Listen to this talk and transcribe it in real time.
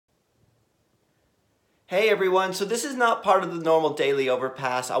Hey everyone, so this is not part of the normal daily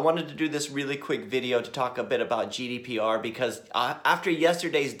overpass. I wanted to do this really quick video to talk a bit about GDPR because after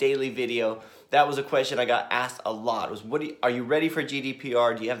yesterday's daily video, that was a question I got asked a lot. It was, are you ready for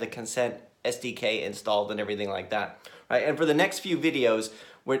GDPR? Do you have the Consent SDK installed and everything like that? Right? And for the next few videos,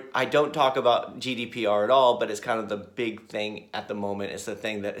 I don't talk about GDPR at all, but it's kind of the big thing at the moment. It's the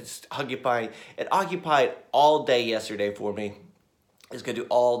thing that it occupied all day yesterday for me. It's going to do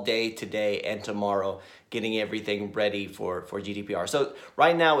all day today and tomorrow, getting everything ready for GDPR. So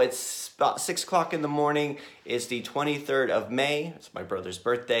right now it's about 6 o'clock in the morning. It's the 23rd of May. It's my brother's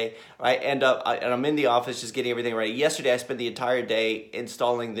birthday, right? And I'm in the office just getting everything ready. Yesterday I spent the entire day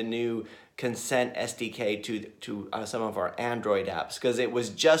installing the new Consent SDK to some of our Android apps because it was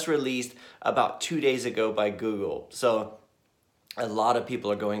just released about 2 days ago by Google. So a lot of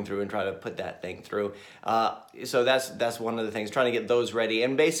people are going through and trying to put that thing through. So that's one of the things, trying to get those ready.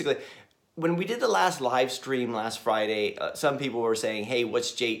 And basically, when we did the last live stream last Friday, some people were saying, hey,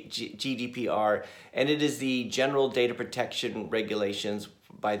 what's GDPR? And it is the General Data Protection Regulations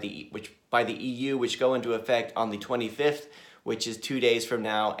by the EU, which go into effect on the 25th, which is 2 days from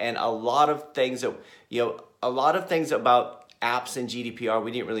now. And a lot of things that, a lot of things about apps and GDPR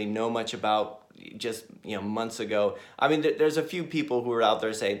we didn't really know much about just months ago. I mean, there's a few people who are out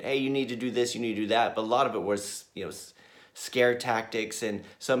there saying, hey, you need to do this, you need to do that, but a lot of it was scare tactics, and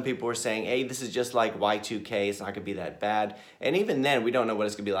some people were saying, hey, this is just like Y2K, it's not gonna be that bad. And even then, we don't know what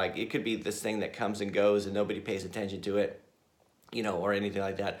it's gonna be like. It could be this thing that comes and goes and nobody pays attention to it, or anything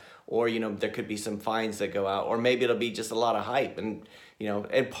like that. Or, there could be some fines that go out, or maybe it'll be just a lot of hype. And,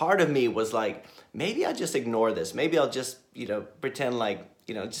 and part of me was like, maybe I'll just ignore this. Maybe I'll just, pretend like,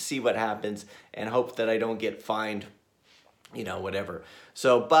 just see what happens and hope that I don't get fined, whatever.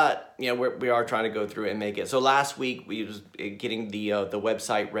 So, but, we are trying to go through it and make it. So last week we was getting the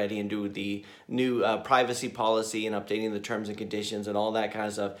website ready and do the new privacy policy and updating the terms and conditions and all that kind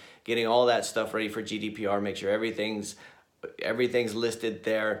of stuff, getting all that stuff ready for GDPR, make sure everything's listed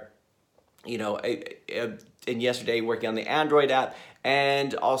there. And yesterday working on the Android app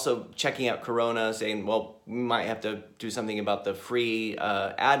and also checking out Corona, saying, well, we might have to do something about the free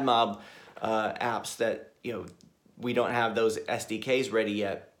Admob apps that, we don't have those SDKs ready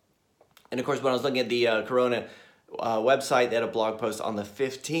yet. And of course, when I was looking at the Corona website, they had a blog post on the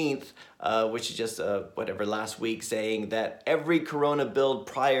 15th, which is just last week, saying that every Corona build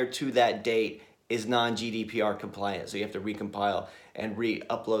prior to that date is non-GDPR compliant. So you have to recompile and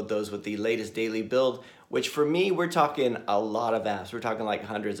re-upload those with the latest daily build, which for me, we're talking a lot of apps. We're talking like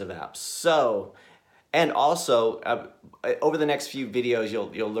hundreds of apps. So, and also over the next few videos,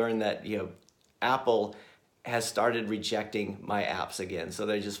 you'll learn that, Apple has started rejecting my apps again. So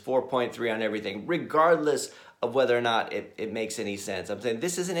they're just 4.3 on everything, regardless of whether or not it makes any sense. I'm saying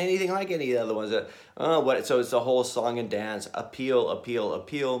this isn't anything like any of the other ones. So it's a whole song and dance,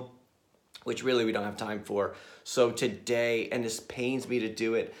 appeal, which really we don't have time for. So today, and this pains me to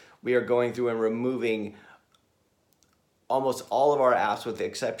do it, we are going through and removing almost all of our apps with the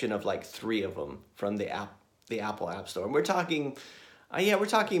exception of like 3 of them from the Apple App Store. And we're talking, we're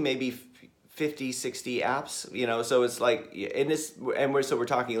talking maybe 50, 60 apps, so it's like, we're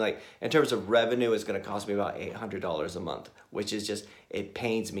talking like, in terms of revenue, it's going to cost me about $800 a month, which is just, it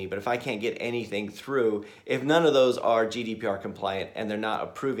pains me. But if I can't get anything through, if none of those are GDPR compliant and they're not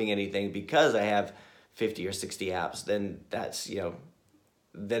approving anything because I have 50 or 60 apps, then that's,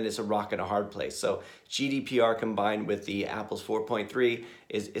 then it's a rock and a hard place. So GDPR combined with the Apple's 4.3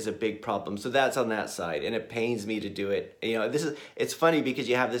 is a big problem. So that's on that side, and it pains me to do it. It's funny because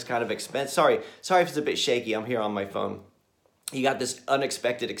you have this kind of expense. Sorry if it's a bit shaky. I'm here on my phone. You got this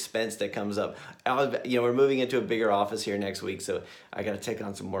unexpected expense that comes up. We're moving into a bigger office here next week, so I got to take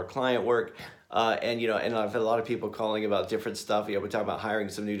on some more client work. And I've had a lot of people calling about different stuff. We're talking about hiring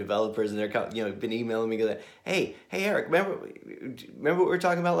some new developers, and they're been emailing me going, hey Eric, remember what we were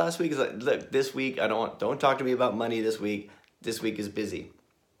talking about last week? It's like, look, this week don't talk to me about money this week. This week is busy,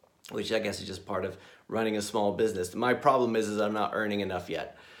 which I guess is just part of running a small business. My problem is I'm not earning enough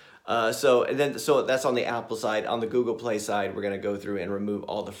yet. So that's on the Apple side. On the Google Play side, we're going to go through and remove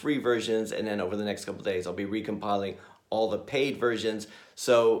all the free versions, and then over the next couple of days, I'll be recompiling all the paid versions.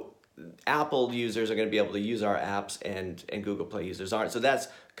 So Apple users are going to be able to use our apps, and Google Play users aren't. So that's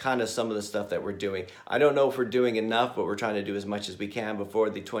kind of some of the stuff that we're doing. I don't know if we're doing enough, but we're trying to do as much as we can before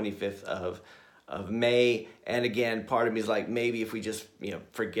the 25th of May. And again, part of me is like, maybe if we just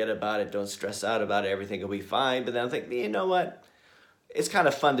forget about it, don't stress out about it, everything will be fine. But then I'm thinking, you know what? It's kind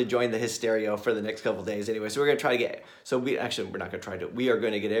of fun to join the hysteria for the next couple of days anyway. So we're going to try to get, we're not going to try to, we are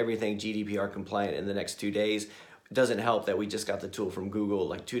going to get everything GDPR compliant in the next 2 days. It doesn't help that we just got the tool from Google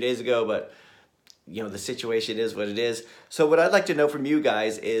like 2 days ago, but you know, the situation is what it is. So what I'd like to know from you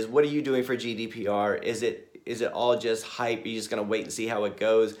guys is, what are you doing for GDPR? Is it all just hype? Are you just going to wait and see how it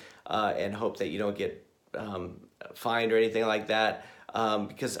goes and hope that you don't get fined or anything like that?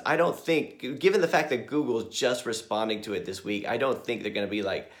 Because I don't think, given the fact that Google's just responding to it this week, I don't think they're going to be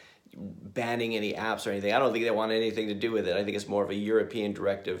like banning any apps or anything. I don't think they want anything to do with it. I think it's more of a European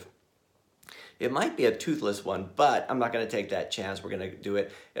directive. It might be a toothless one, but I'm not going to take that chance. We're going to do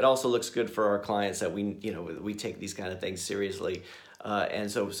it. It also looks good for our clients that we take these kind of things seriously, and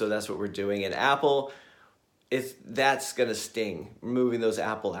so that's what we're doing. And Apple, that's going to sting, removing those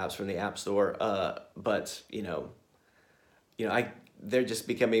Apple apps from the App Store. But they're just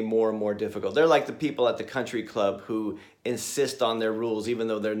becoming more and more difficult. They're like the people at the country club who insist on their rules even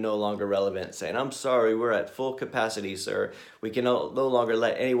though they're no longer relevant, saying, "I'm sorry, we're at full capacity, sir. We can no longer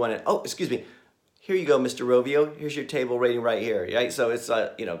let anyone in." Oh, excuse me. Here you go, Mr. Rovio. Here's your table rating right here, right? So it's,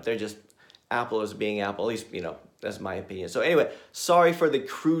 they're just, Apple is being Apple, at least, that's my opinion. So anyway, sorry for the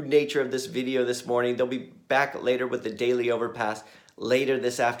crude nature of this video this morning. They'll be back later with the daily overpass later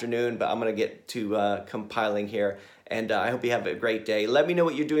this afternoon, but I'm going to get to compiling here. And I hope you have a great day. Let me know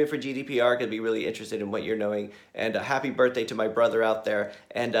what you're doing for GDPR. I'd be really interested in what you're knowing. And happy birthday to my brother out there.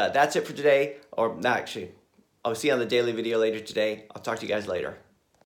 And that's it for today. Or, not actually, I'll see you on the daily video later today. I'll talk to you guys later.